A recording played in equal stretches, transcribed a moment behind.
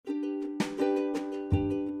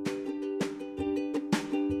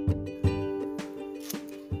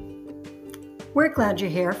We're glad you're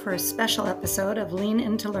here for a special episode of Lean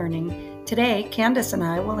Into Learning. Today, Candace and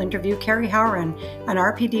I will interview Carrie Howren, an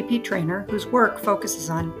RPDP trainer whose work focuses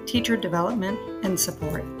on teacher development and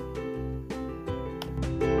support.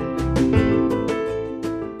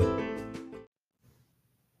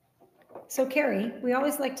 So Carrie, we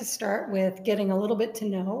always like to start with getting a little bit to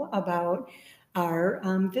know about our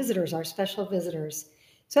visitors, our special visitors.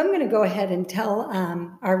 So I'm going to go ahead and tell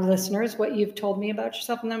our listeners what you've told me about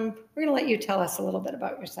yourself, and then we're going to let you tell us a little bit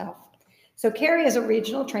about yourself. So Carrie is a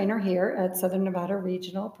regional trainer here at Southern Nevada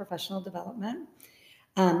Regional Professional Development.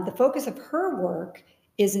 The focus of her work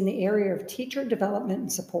is in the area of teacher development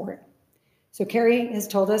and support. So Carrie has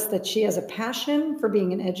told us that she has a passion for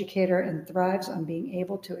being an educator and thrives on being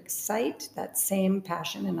able to excite that same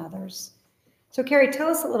passion in others. So Carrie, tell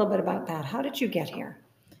us a little bit about that. How did you get here?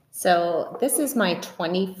 So this is my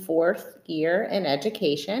 24th year in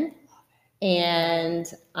education, and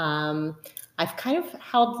I've kind of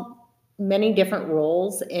held many different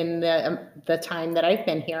roles in the time that I've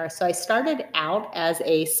been here. So I started out as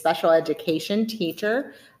a special education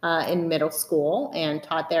teacher in middle school and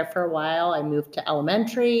taught there for a while. I moved to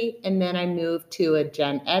elementary, and then I moved to a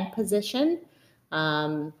gen ed position.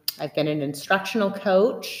 I've been an instructional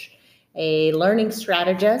coach, a learning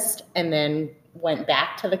strategist, and then went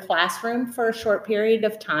back to the classroom for a short period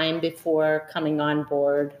of time before coming on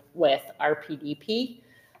board with RPDP.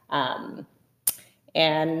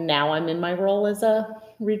 And now I'm in my role as a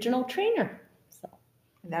regional trainer. So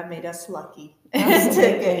that made us lucky to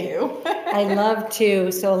get you. I love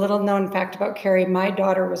to. So a little known fact about Carrie, my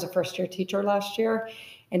daughter was a first-year teacher last year,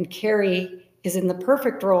 and Carrie is in the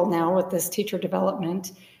perfect role now with this teacher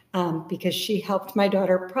development because she helped my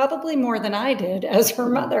daughter probably more than I did as her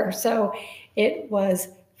mother. So it was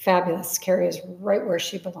fabulous. Carrie is right where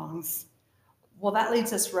she belongs. Well, that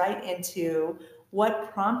leads us right into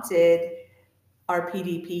what prompted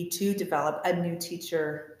RPDP to develop a new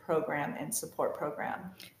teacher program and support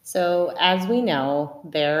program. So as we know,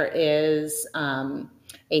 there is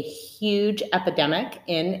a huge epidemic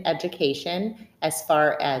in education as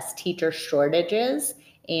far as teacher shortages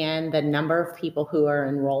and the number of people who are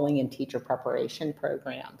enrolling in teacher preparation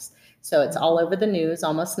programs. So it's all over the news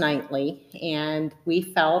almost nightly, and we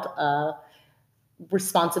felt a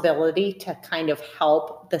responsibility to kind of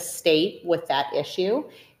help the state with that issue.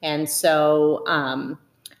 And so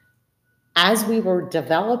as we were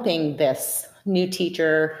developing this new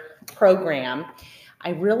teacher program,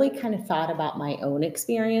 I really kind of thought about my own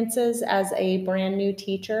experiences as a brand new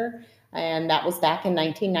teacher. And that was back in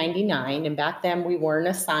 1999. And back then we weren't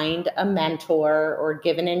assigned a mentor or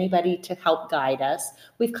given anybody to help guide us.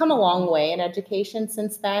 We've come a long way in education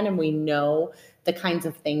since then, and we know the kinds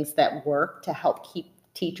of things that work to help keep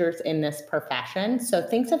teachers in this profession. So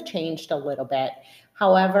things have changed a little bit.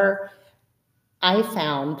 However, I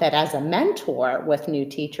found that as a mentor with new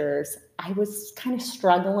teachers, I was kind of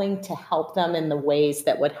struggling to help them in the ways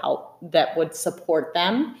that would support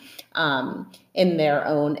them in their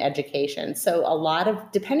own education. So a lot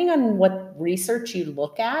of, depending on what research you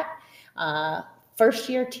look at,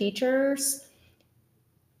 first-year teachers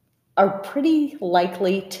are pretty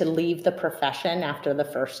likely to leave the profession after the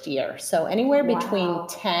first year. So anywhere between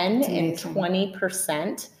 10 and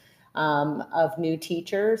 20% of new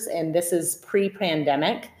teachers, and this is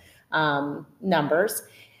pre-pandemic numbers,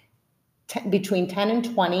 between 10 and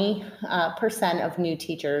 20% of new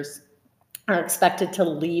teachers are expected to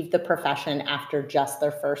leave the profession after just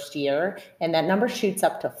their first year. And that number shoots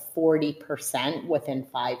up to 40% within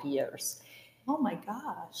 5 years. Oh my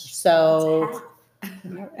gosh. So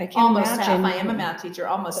I can't almost imagine. half. I am a math teacher,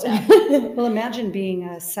 almost half. Well, imagine being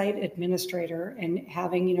a site administrator and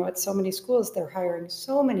having, at so many schools, they're hiring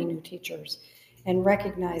so many new teachers, and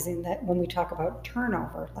recognizing that when we talk about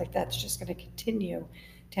turnover, like that's just going to continue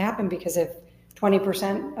to happen, because if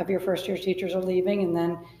 20% of your first year teachers are leaving, and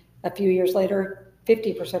then a few years later,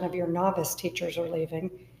 50% of your novice teachers are leaving,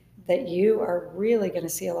 that you are really going to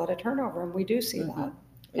see a lot of turnover. And we do see that.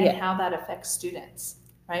 And how that affects students.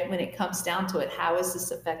 Right? When it comes down to it, how is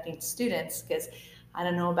this affecting students? Because I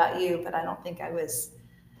don't know about you, but I don't think I was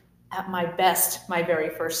at my best my very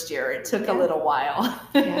first year. It took a little while.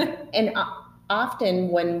 And often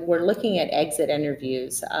when we're looking at exit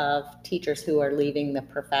interviews of teachers who are leaving the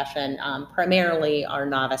profession, primarily our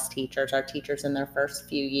novice teachers, our teachers in their first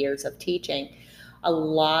few years of teaching, a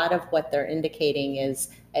lot of what they're indicating is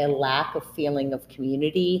a lack of feeling of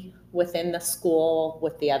community within the school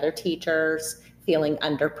with the other teachers, feeling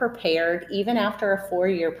underprepared, even after a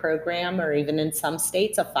 4-year program, or even in some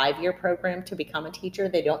states, a 5-year program to become a teacher.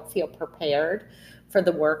 They don't feel prepared for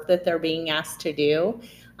the work that they're being asked to do.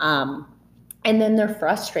 And then they're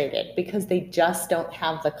frustrated because they just don't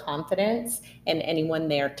have the confidence and anyone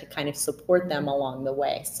there to kind of support them along the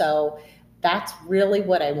way. So that's really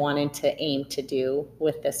what I wanted to aim to do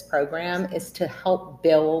with this program, is to help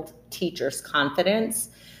build teachers' confidence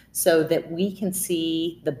so that we can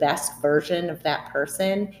see the best version of that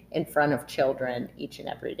person in front of children each and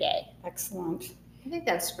every day. Excellent. I think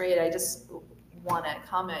that's great. I just want to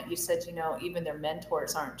comment. You said, even their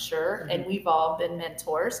mentors aren't sure, and we've all been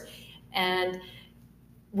mentors. And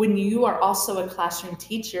when you are also a classroom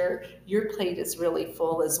teacher, your plate is really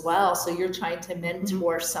full as well. So you're trying to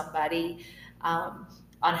mentor somebody on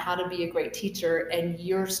how to be a great teacher, and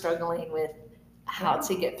you're struggling with how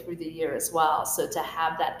to get through the year as well. So to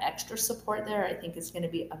have that extra support there, I think is going to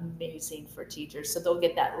be amazing for teachers. So they'll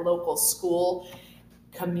get that local school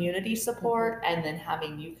community support, and then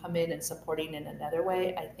having you come in and supporting in another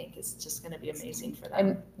way, I think is just going to be amazing for them.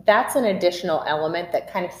 And that's an additional element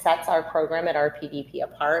that kind of sets our program at RPDP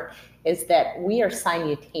apart, is that we are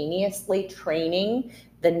simultaneously training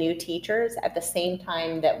the new teachers at the same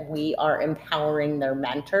time that we are empowering their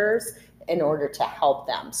mentors in order to help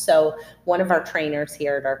them. So one of our trainers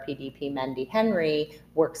here at RPDP, Mendy Henry,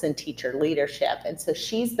 works in teacher leadership. And so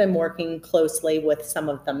she's been working closely with some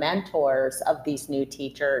of the mentors of these new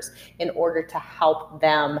teachers in order to help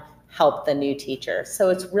them help the new teachers.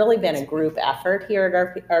 So it's really been a group effort here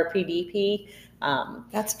at RPDP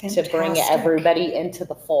That's fantastic. to bring everybody into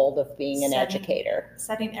the fold of being an educator.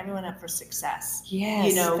 Setting everyone up for success.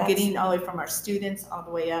 Yes. Getting all the way from our students all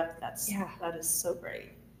the way up. That is so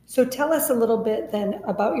great. So tell us a little bit then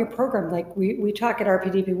about your program. Like we talk at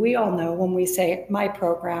RPDP, we all know when we say my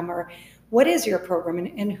program, or what is your program,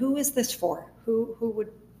 and who is this for? Who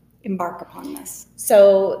would embark upon this?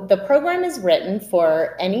 So the program is written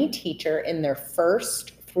for any teacher in their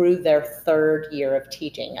first through their third year of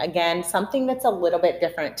teaching. Again, something that's a little bit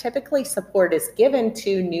different. Typically, support is given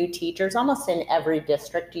to new teachers almost in every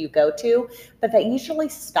district you go to, but that usually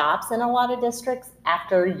stops in a lot of districts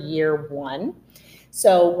after year one.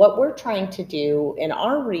 So what we're trying to do in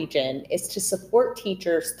our region is to support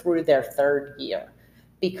teachers through their third year.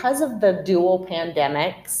 Because of the dual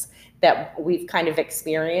pandemics that we've kind of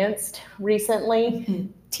experienced recently,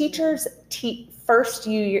 teachers' first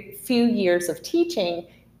few years of teaching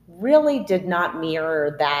really did not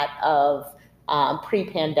mirror that of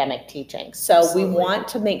pre-pandemic teaching. So Absolutely. We want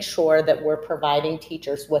to make sure that we're providing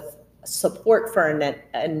teachers with support for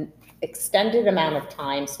an extended amount of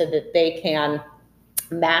time so that they can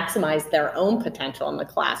maximize their own potential in the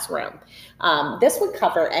classroom. This would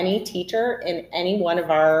cover any teacher in any one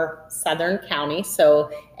of our southern counties.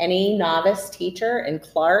 So any novice teacher in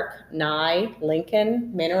Clark, Nye,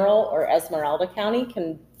 Lincoln, Mineral, or Esmeralda County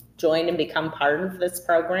can join and become part of this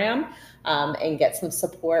program and get some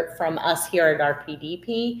support from us here at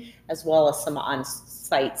RPDP, as well as some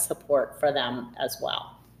on-site support for them as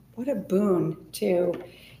well. What a boon too,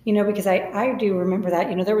 because I do remember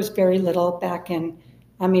that, there was very little back in,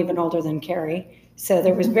 I'm even older than Carrie, so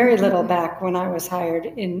there was very little back when I was hired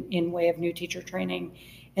in way of new teacher training.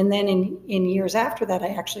 And then in years after that, I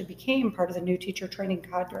actually became part of the new teacher training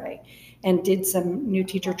cadre and did some new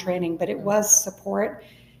teacher training, but it was support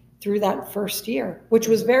through that first year, which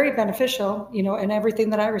was very beneficial, and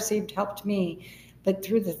everything that I received helped me. But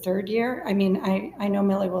through the third year, I know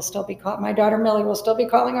Millie will still be my daughter Millie will still be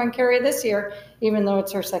calling on Carrie this year, even though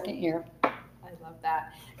it's her second year. I love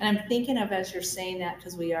that. And I'm thinking of, as you're saying that,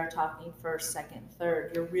 because we are talking first, second,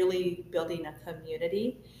 third, you're really building a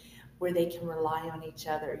community where they can rely on each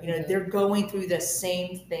other. They're going through the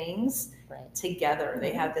same things together.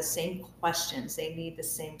 They have the same questions. They need the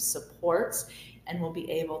same supports, and will be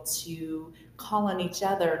able to call on each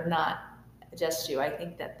other, not just you. I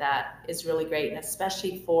think that is really great, and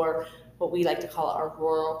especially for what we like to call our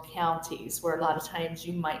rural counties, where a lot of times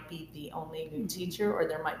you might be the only new teacher, or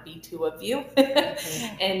there might be two of you,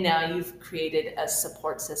 and now you've created a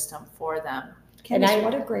support system for them. Candace,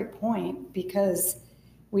 what a great point, because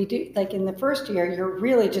we do, like in the first year, you're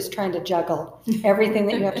really just trying to juggle everything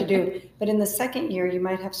that you have to do. But in the second year, you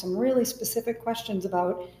might have some really specific questions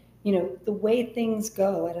about, the way things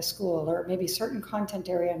go at a school, or maybe certain content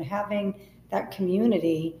area, and having that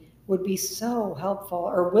community would be so helpful,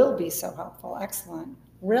 or will be so helpful. Excellent.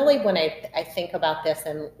 Really, when I think about this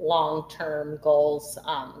in long-term goals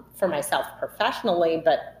for myself professionally,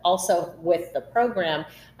 but also with the program,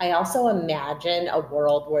 I also imagine a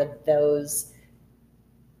world where those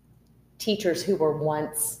teachers who were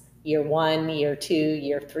once year one, year two,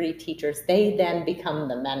 year three teachers, they then become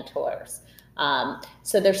the mentors.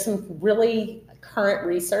 So there's some really current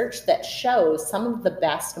research that shows some of the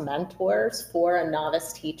best mentors for a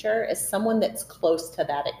novice teacher is someone that's close to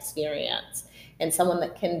that experience. and someone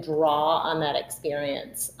that can draw on that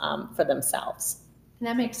experience for themselves. And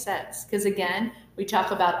that makes sense, because again, we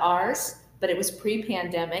talk about ours, but it was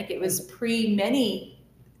pre-pandemic. It was many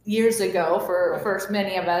years ago for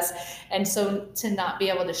many of us. And so to not be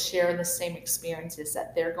able to share the same experiences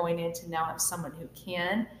that they're going in, to now have someone who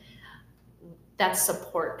can, that's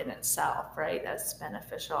support in itself, right? That's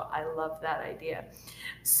beneficial. I love that idea.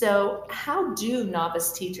 So how do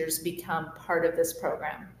novice teachers become part of this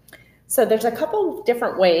program? So there's a couple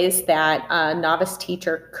different ways that a novice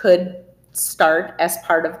teacher could start as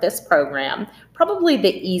part of this program. Probably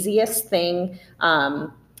the easiest thing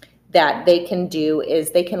that they can do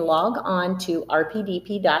is they can log on to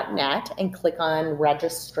rpdp.net and click on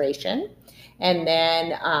registration. And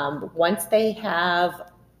then once they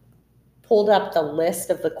have pulled up the list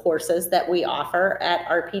of the courses that we offer at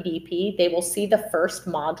RPDP, they will see the first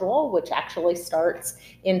module, which actually starts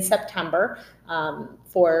in September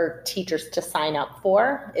for teachers to sign up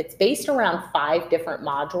for. It's based around 5 different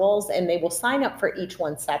modules, and they will sign up for each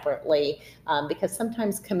one separately because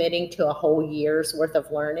sometimes committing to a whole year's worth of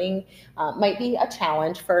learning might be a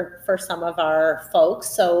challenge for some of our folks.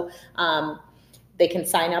 So they can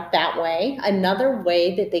sign up that way. Another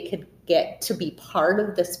way that they could get to be part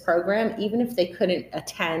of this program, even if they couldn't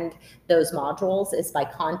attend those modules, is by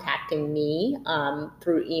contacting me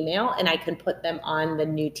through email, and I can put them on the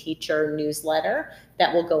new teacher newsletter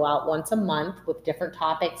that will go out once a month with different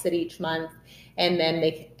topics at each month. And then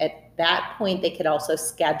at that point, they could also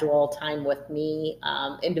schedule time with me,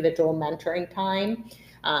 individual mentoring time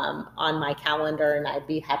on my calendar, and I'd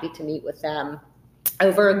be happy to meet with them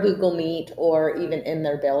over a Google Meet or even in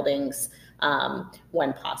their buildings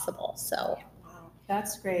when possible. So wow,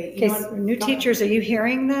 that's great. Okay, new teachers, are you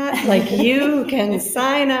hearing that? Like, you can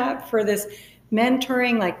sign up for this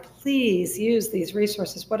mentoring. Like, please use these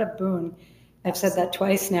resources. What a boon. I've said that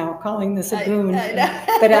twice now, calling this a boon.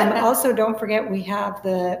 But also don't forget, we have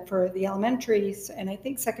for the elementaries, and I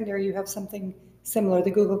think secondary, you have something similar, the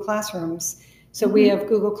Google Classrooms. So we have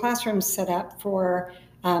Google Classrooms set up for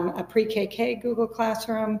a pre-KK Google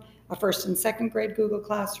Classroom, a first and second grade Google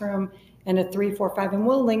Classroom, and a 3, 4, 5. And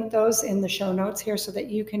we'll link those in the show notes here so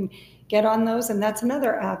that you can get on those. And that's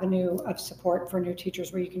another avenue of support for new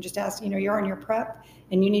teachers where you can just ask, you're on your prep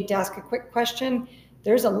and you need to ask a quick question.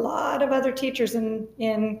 There's a lot of other teachers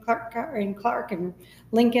in Clark and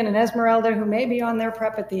Lincoln and Esmeralda who may be on their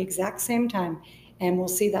prep at the exact same time. And we'll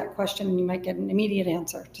see that question and you might get an immediate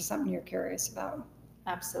answer to something you're curious about.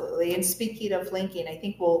 Absolutely. And speaking of linking, I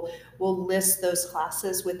think we'll list those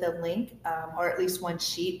classes with a link, or at least one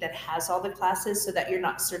sheet that has all the classes, so that you're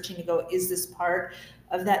not searching to go, is this part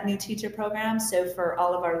of that new teacher program? So for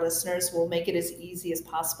all of our listeners, we'll make it as easy as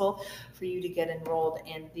possible for you to get enrolled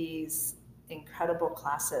in these incredible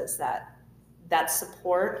classes that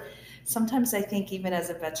support. Sometimes I think even as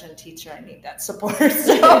a veteran teacher, I need that support.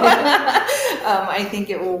 So I think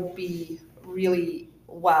it will be really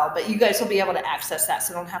wow, but you guys will be able to access that,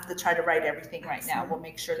 so don't have to try to write everything right now. We'll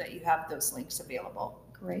make sure that you have those links available.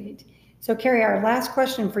 Great. So Carrie, our last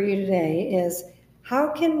question for you today is,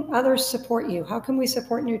 how can others support you? How can we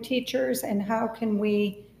support new teachers, and how can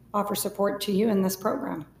we offer support to you in this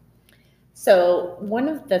program? So one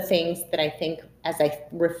of the things that I think, as I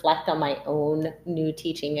reflect on my own new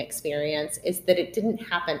teaching experience, is that it didn't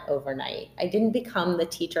happen overnight. I didn't become the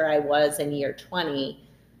teacher I was in year 20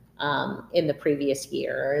 in the previous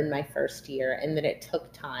year or in my first year, and that it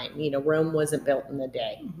took time. Rome wasn't built in a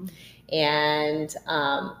day. And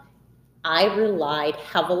I relied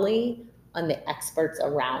heavily on the experts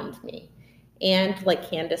around me. And like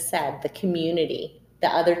Candace said, the community, the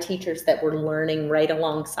other teachers that were learning right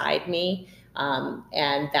alongside me.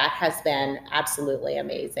 And that has been absolutely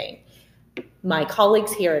amazing. My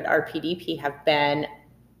colleagues here at RPDP have been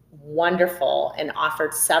wonderful and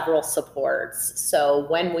offered several supports. So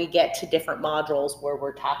when we get to different modules where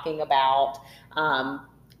we're talking about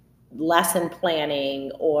lesson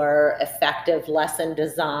planning or effective lesson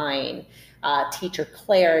design, teacher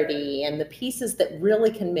clarity, and the pieces that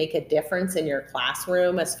really can make a difference in your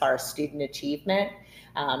classroom as far as student achievement,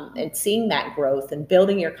 and seeing that growth and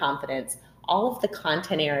building your confidence, all of the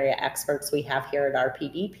content area experts we have here at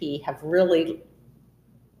RPDP have really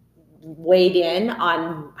weighed in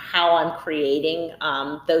on how I'm creating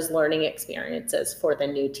those learning experiences for the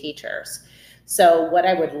new teachers. So what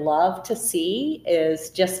I would love to see is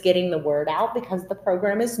just getting the word out, because the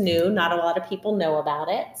program is new. Not a lot of people know about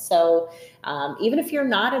it. So even if you're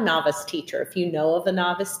not a novice teacher, if you know of a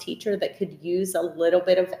novice teacher that could use a little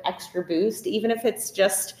bit of extra boost, even if it's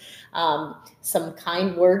just some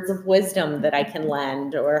kind words of wisdom that I can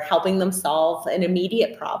lend, or helping them solve an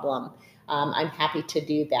immediate problem, I'm happy to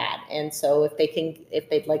do that. And so if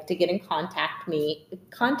they'd like to get in contact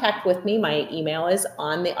with me, my email is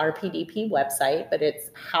on the RPDP website, but it's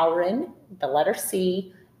Howren, the letter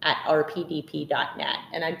C, at rpdp.net.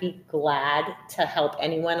 And I'd be glad to help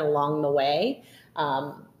anyone along the way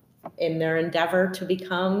in their endeavor to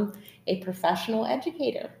become a professional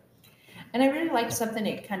educator. And I really liked something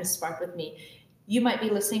that kind of sparked with me. You might be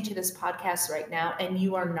listening to this podcast right now and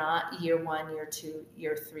you are not year 1, year 2,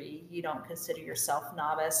 year 3. You don't consider yourself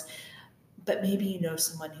novice, but maybe you know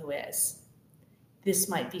someone who is. This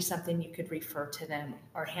might be something you could refer to them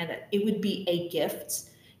or hand it. It would be a gift.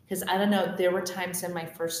 Because I don't know, there were times in my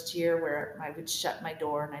first year where I would shut my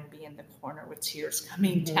door and I'd be in the corner with tears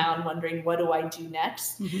coming down, wondering, what do I do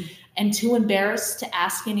next? And too embarrassed to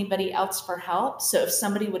ask anybody else for help. So if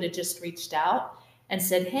somebody would have just reached out and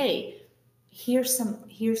said, hey, here's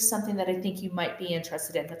something that I think you might be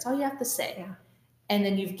interested in. That's all you have to say. Yeah. And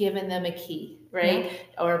then you've given them a key, right?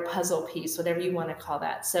 Yeah. Or a puzzle piece, whatever you want to call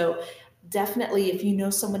that. So definitely, if you know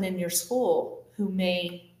someone in your school who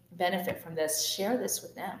may benefit from this, share this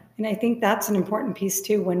with them. And I think that's an important piece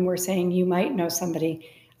too, when we're saying you might know somebody.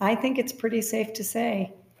 I think it's pretty safe to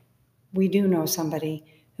say we do know somebody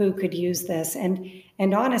who could use this. And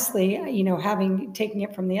honestly, you know, taking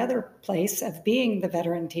it from the other place of being the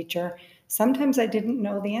veteran teacher, sometimes I didn't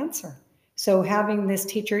know the answer. So having this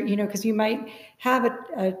teacher, you know, because you might have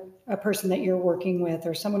a person that you're working with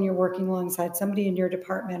or someone you're working alongside, somebody in your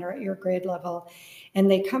department or at your grade level,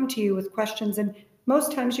 and they come to you with questions, and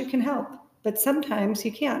most times you can help, but sometimes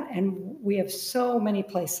you can't. And we have so many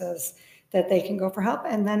places that they can go for help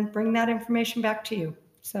and then bring that information back to you.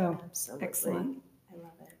 So Absolutely. Excellent. I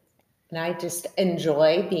love it. And I just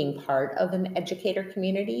enjoy being part of an educator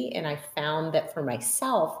community. And I found that for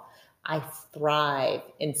myself, I thrive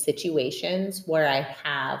in situations where I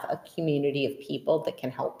have a community of people that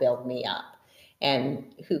can help build me up and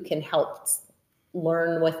who can help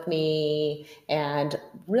learn with me and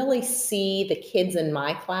really see the kids in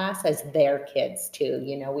my class as their kids too.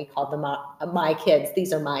 You know, we call them my kids.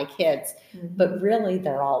 These are my kids, but really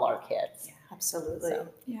they're all our kids. Yeah, absolutely.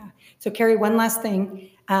 So Carrie, one last thing.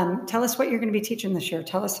 Tell us what you're going to be teaching this year.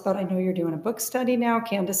 Tell us about, I know you're doing a book study now,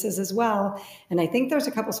 Candace is as well. And I think there's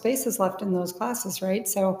a couple spaces left in those classes, right?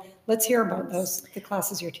 So let's hear about the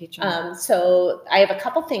classes you're teaching. So I have a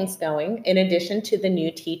couple things going in addition to the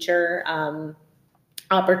new teacher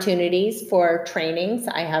opportunities for trainings.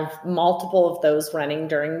 I have multiple of those running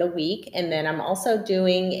during the week. And then I'm also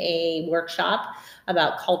doing a workshop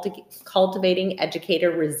about cultivating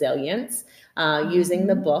educator resilience using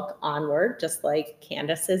the book Onward, just like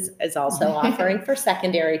Candace is also offering for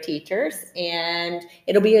secondary teachers. And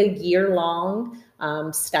it'll be a year-long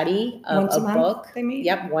study of Once a month book. they meet?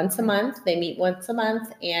 Yep, once a month. They meet once a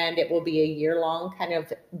month, and it will be a year-long kind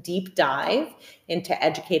of deep dive into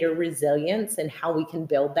educator resilience and how we can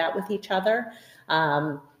build that with each other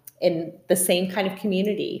in the same kind of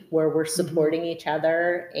community where we're supporting each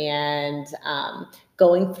other and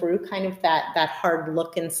going through kind of that hard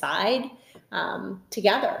look inside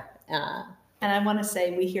together. And I want to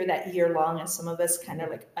say we hear that year long, and some of us kind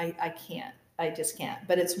of like, I just can't.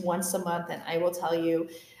 But it's once a month, and I will tell you,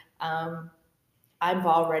 I've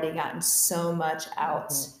already gotten so much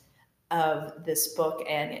out of this book,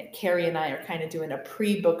 and Carrie and I are kind of doing a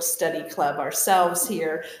pre-book study club ourselves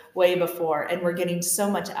here way before, and we're getting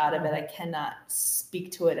so much out of it. I cannot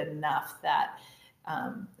speak to it enough that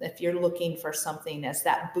if you're looking for something as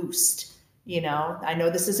that boost, you know, I know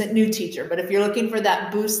this isn't new teacher, but if you're looking for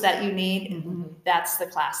that boost that you need, that's the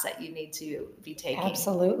class that you need to be taking.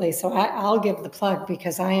 Absolutely. So I'll give the plug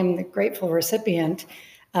because I am the grateful recipient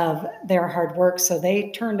of their hard work. So they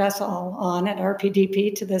turned us all on at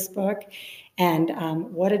RPDP to this book, and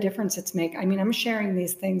what a difference it's made. I mean, I'm sharing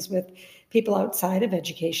these things with people outside of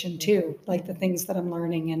education too, like the things that I'm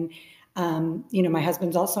learning. And, you know, my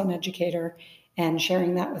husband's also an educator, and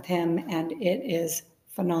sharing that with him, and it is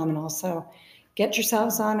phenomenal. So get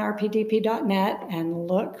yourselves on rpdp.net and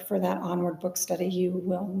look for that Onward book study. You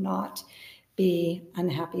will not be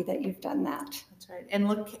unhappy that you've done that. That's right. And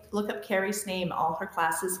look up Carrie's name, all her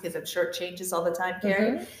classes, because I'm sure it changes all the time,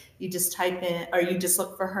 Carrie. You just type in, or you just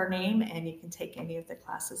look for her name, and you can take any of the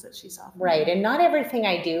classes that she's offering. Right. And not everything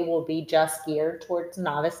I do will be just geared towards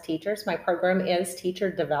novice teachers. My program is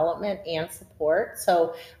teacher development and support.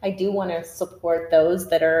 So I do want to support those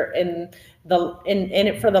that are in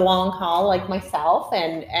it for the long haul, like myself,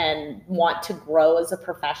 and want to grow as a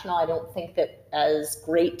professional. I don't think that as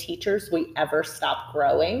great teachers we ever stop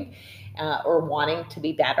growing or wanting to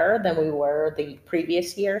be better than we were the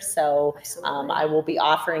previous year. So I will be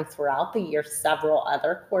offering throughout the year several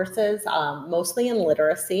other courses, mostly in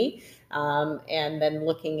literacy, and then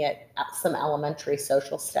looking at some elementary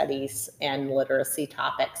social studies and literacy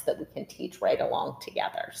topics that we can teach right along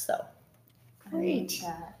together. So. Great.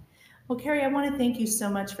 Well, Carrie, I want to thank you so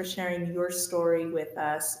much for sharing your story with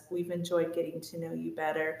us. We've enjoyed getting to know you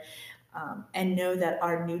better, and know that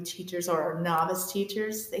our new teachers or our novice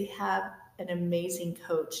teachers, they have an amazing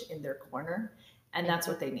coach in their corner, and that's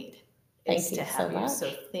what they need. Thank you so much.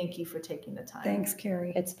 So thank you for taking the time. Thanks,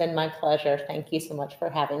 Carrie. It's been my pleasure. Thank you so much for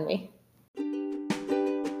having me.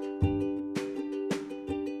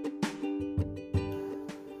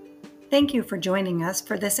 Thank you for joining us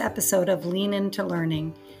for this episode of Lean Into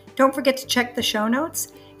Learning. Don't forget to check the show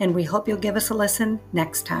notes, and we hope you'll give us a listen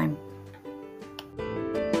next time.